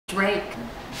Drake.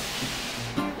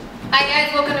 Hi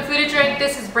guys, welcome to Food and Drink.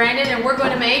 This is Brandon and we're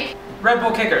going to make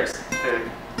RedBull Kickers. Food.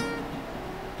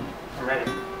 I'm ready.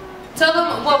 Tell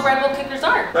them what RedBull Kickers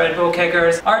are. RedBull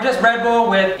Kickers are just Red Bull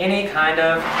with any kind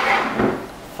of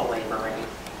flavoring.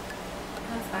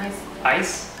 That's nice.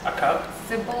 Ice, a cup,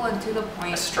 simple and to the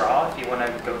point. a straw if you want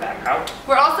to go back out.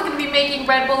 We're also going to be making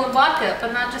Red Bull and vodka,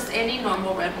 but not just any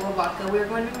normal Red Bull and vodka. We're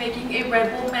going to be making a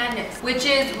Redbull Madness, which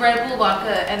is Red Bull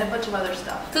vodka and a bunch of other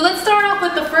stuff. So let's start off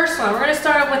with the first one. We're going to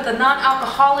start off with the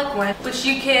non-alcoholic one, which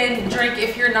you can drink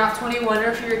if you're not 21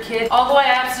 or if you're a kid. Although I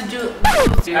absolutely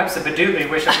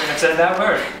wish I would have said that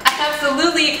word.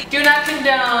 Absolutely do not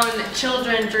condone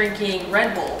children drinking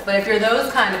Red Bull, but if you're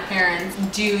those kind of parents,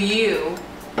 do you?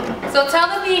 So tell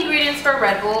them the ingredients for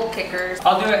RedBull Kickers.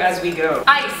 I'll do it as we go.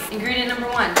 Ice, ingredient number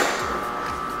 1.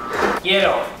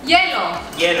 Yellow. Yellow.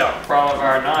 Yellow, for all of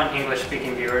our non-English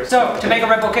speaking viewers. So, to make a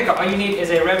RedBull Kicker, all you need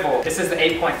is a Red Bull. This is the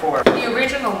 8.4. The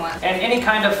original one. And any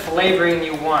kind of flavoring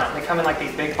you want. They come in like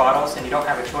these big bottles and you don't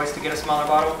have a choice to get a smaller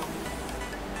bottle.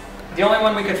 The only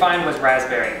one we could find was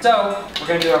raspberry. So, we're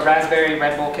gonna do a raspberry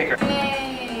RedBull Kicker. Yay.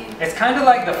 It's kind of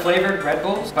like the flavored Red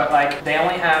Bulls, but like they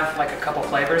only have like a couple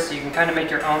flavors, so you can kind of make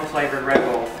your own flavored Red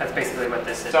Bull. That's basically what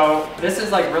this is. So this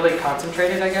is like really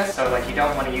concentrated, I guess. So like you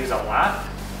don't want to use a lot.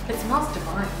 It smells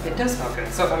divine. It does smell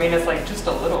good. So I mean, it's like just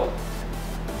a little.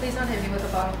 Please don't hit me with a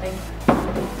bottle thing.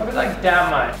 Probably like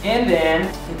that much. And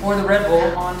then you pour the Red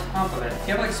Bull on top of it.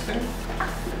 Do you have like a spoon?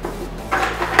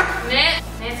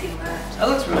 Nancy left. That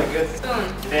looks really good.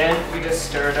 Spoon. Then we just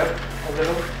stir it up a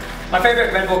little. My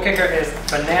favorite Red Bull Kicker is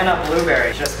banana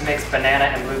blueberry. Just mix banana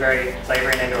and blueberry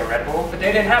flavoring into a Red Bull, but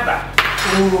they didn't have that.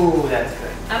 Ooh, that's good.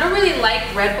 I don't really like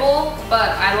Red Bull,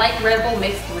 but I like Red Bull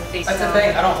mixed with these. That's the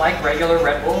thing, I don't like regular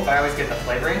Red Bull, but I always get the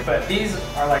flavoring. But these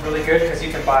are like really good because you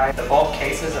can buy the bulk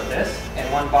cases of this and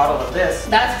one bottle of this.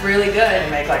 That's really good. And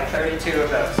make like 32 of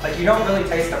those. Like you don't really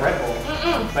taste the Red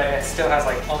Bull, but it still has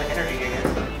like all the energy in it.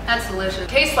 That's delicious.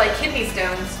 Tastes like kidney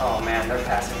stones. Oh man, they're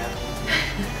passing it.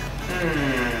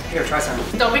 Here, try some.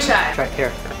 Don't be shy. Try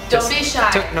here. Don't be shy.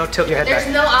 Tilt your head There's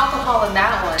back. no alcohol in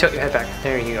that one. Tilt your head back.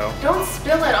 There you go. Don't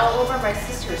spill it all over my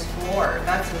sister's floor.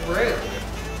 That's rude.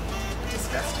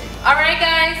 Disgusting. Alright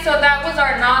guys, so that was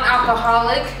our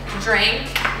non-alcoholic drink.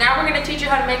 Now we're going to teach you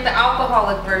how to make the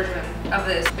alcoholic version of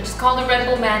this, which is called the Red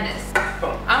Bull Madness.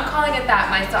 Boom. I'm calling it that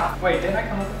myself. Wait, didn't I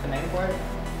come up with the name for it?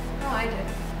 No, I did.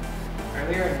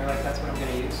 Earlier, and you're like, that's what I'm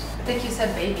going to use? I think you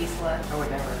said baby slut. I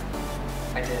would never.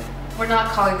 I did. We're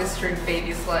not calling this drink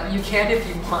baby slut. You can if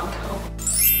you want though.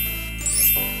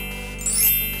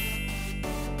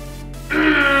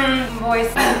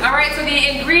 Voice. Alright, so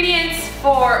the ingredients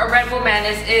for a Red Bull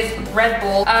Madness is Red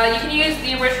Bull. You can use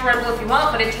the original Red Bull if you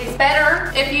want, but it tastes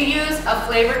better if you use a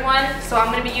flavored one. So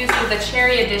I'm going to be using the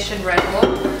Cherry Edition Red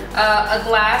Bull. A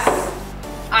glass,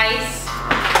 ice.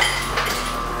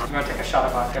 You want to take a shot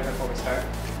of vodka before we start?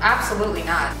 Absolutely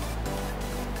not.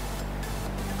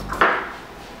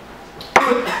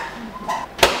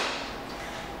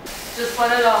 Just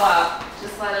let it all out.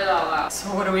 Just let it all out. So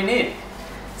what do we need?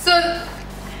 So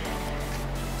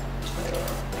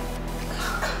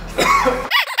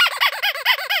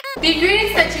the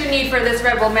ingredients that you need for this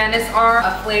Red Bull Madness are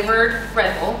a flavored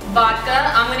Red Bull,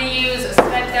 vodka. I'm going to use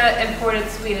Vodka imported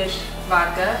Swedish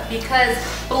vodka because,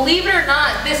 believe it or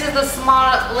not, this is the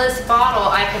smallest bottle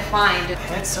I could find.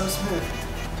 And it's so smooth.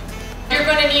 You're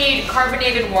going to need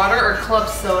carbonated water or club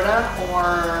soda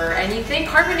or anything.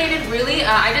 Carbonated, really.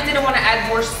 I just didn't want to add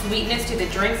more sweetness to the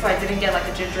drink, so I didn't get like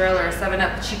a ginger ale or a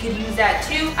 7-Up, but you could use that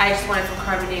too. I just wanted some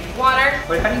carbonated water.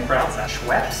 Wait, how do you pronounce that?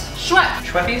 Schweppes? Schweppes.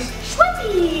 Schweppies?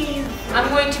 Schweppies. I'm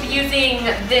going to be using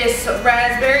this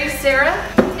raspberry syrup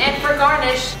and for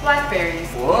garnish, blackberries.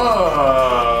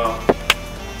 Whoa.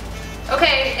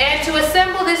 Okay, and to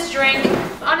assemble this drink,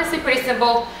 honestly pretty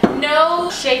simple. No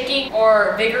shaking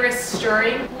or vigorous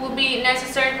stirring will be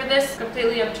necessary for this.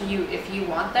 Completely up to you if you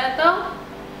want that though.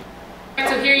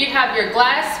 So here you have your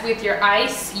glass with your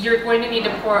ice. You're going to need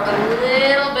to pour a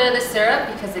little bit of the syrup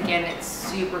because again it's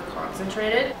super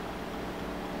concentrated.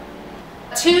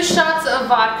 2 shots of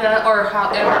vodka or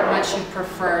however much you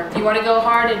prefer. If you want to go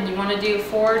hard and you want to do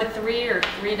 4 to 3 or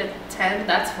 3 to 10,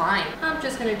 that's fine. I'm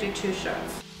just going to do 2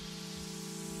 shots.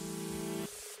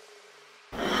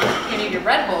 You need your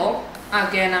Red Bull.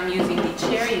 Again, I'm using the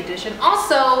Cherry Edition.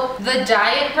 Also, the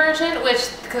diet version, which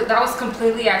that was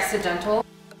completely accidental.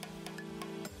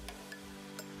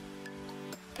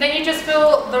 Then you just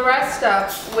fill the rest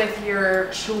up with your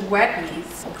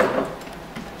Schweppes.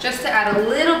 Just to add a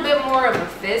little bit more of a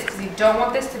fizz, because you don't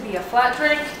want this to be a flat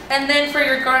drink. And then for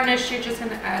your garnish, you're just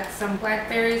going to add some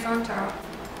blackberries on top.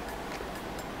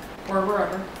 Or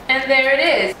wherever. And there it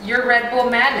is, your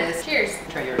Redbull Madness. Cheers.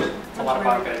 Try yours. It's a lot of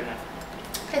vodka, isn't it?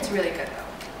 It's really good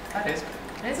though. That is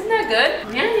good. Isn't that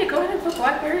good? Yeah, you go ahead and put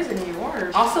blackberries in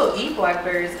yours. Also eat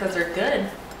blackberries because they're good.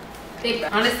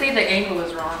 Honestly, the angle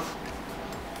is wrong.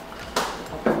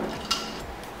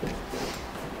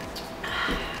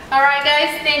 Alright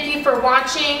guys, thank you for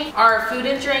watching our food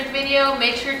and drink video.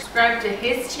 Make sure to subscribe to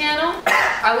his channel.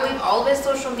 I will leave all of his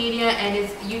social media and his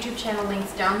YouTube channel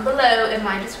links down below in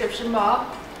my description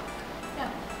box. Yeah.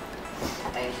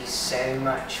 Thank you so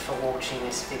much for watching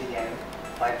this video.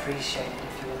 I appreciate it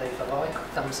if you would leave a like or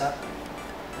thumbs up.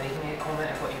 Leave me a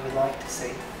comment of what you would like to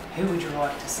see. Who would you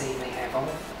like to see me have on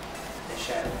the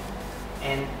show?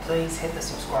 And please hit the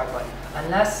subscribe button.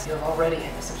 Unless you've already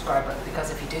hit the subscribe button,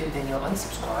 because if you do, then you'll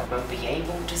unsubscribe, won't be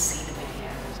able to see the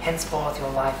videos. Henceforth, your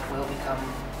life will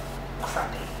become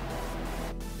crappy.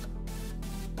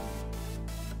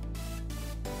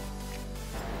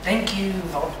 Thank you,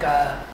 Vodka.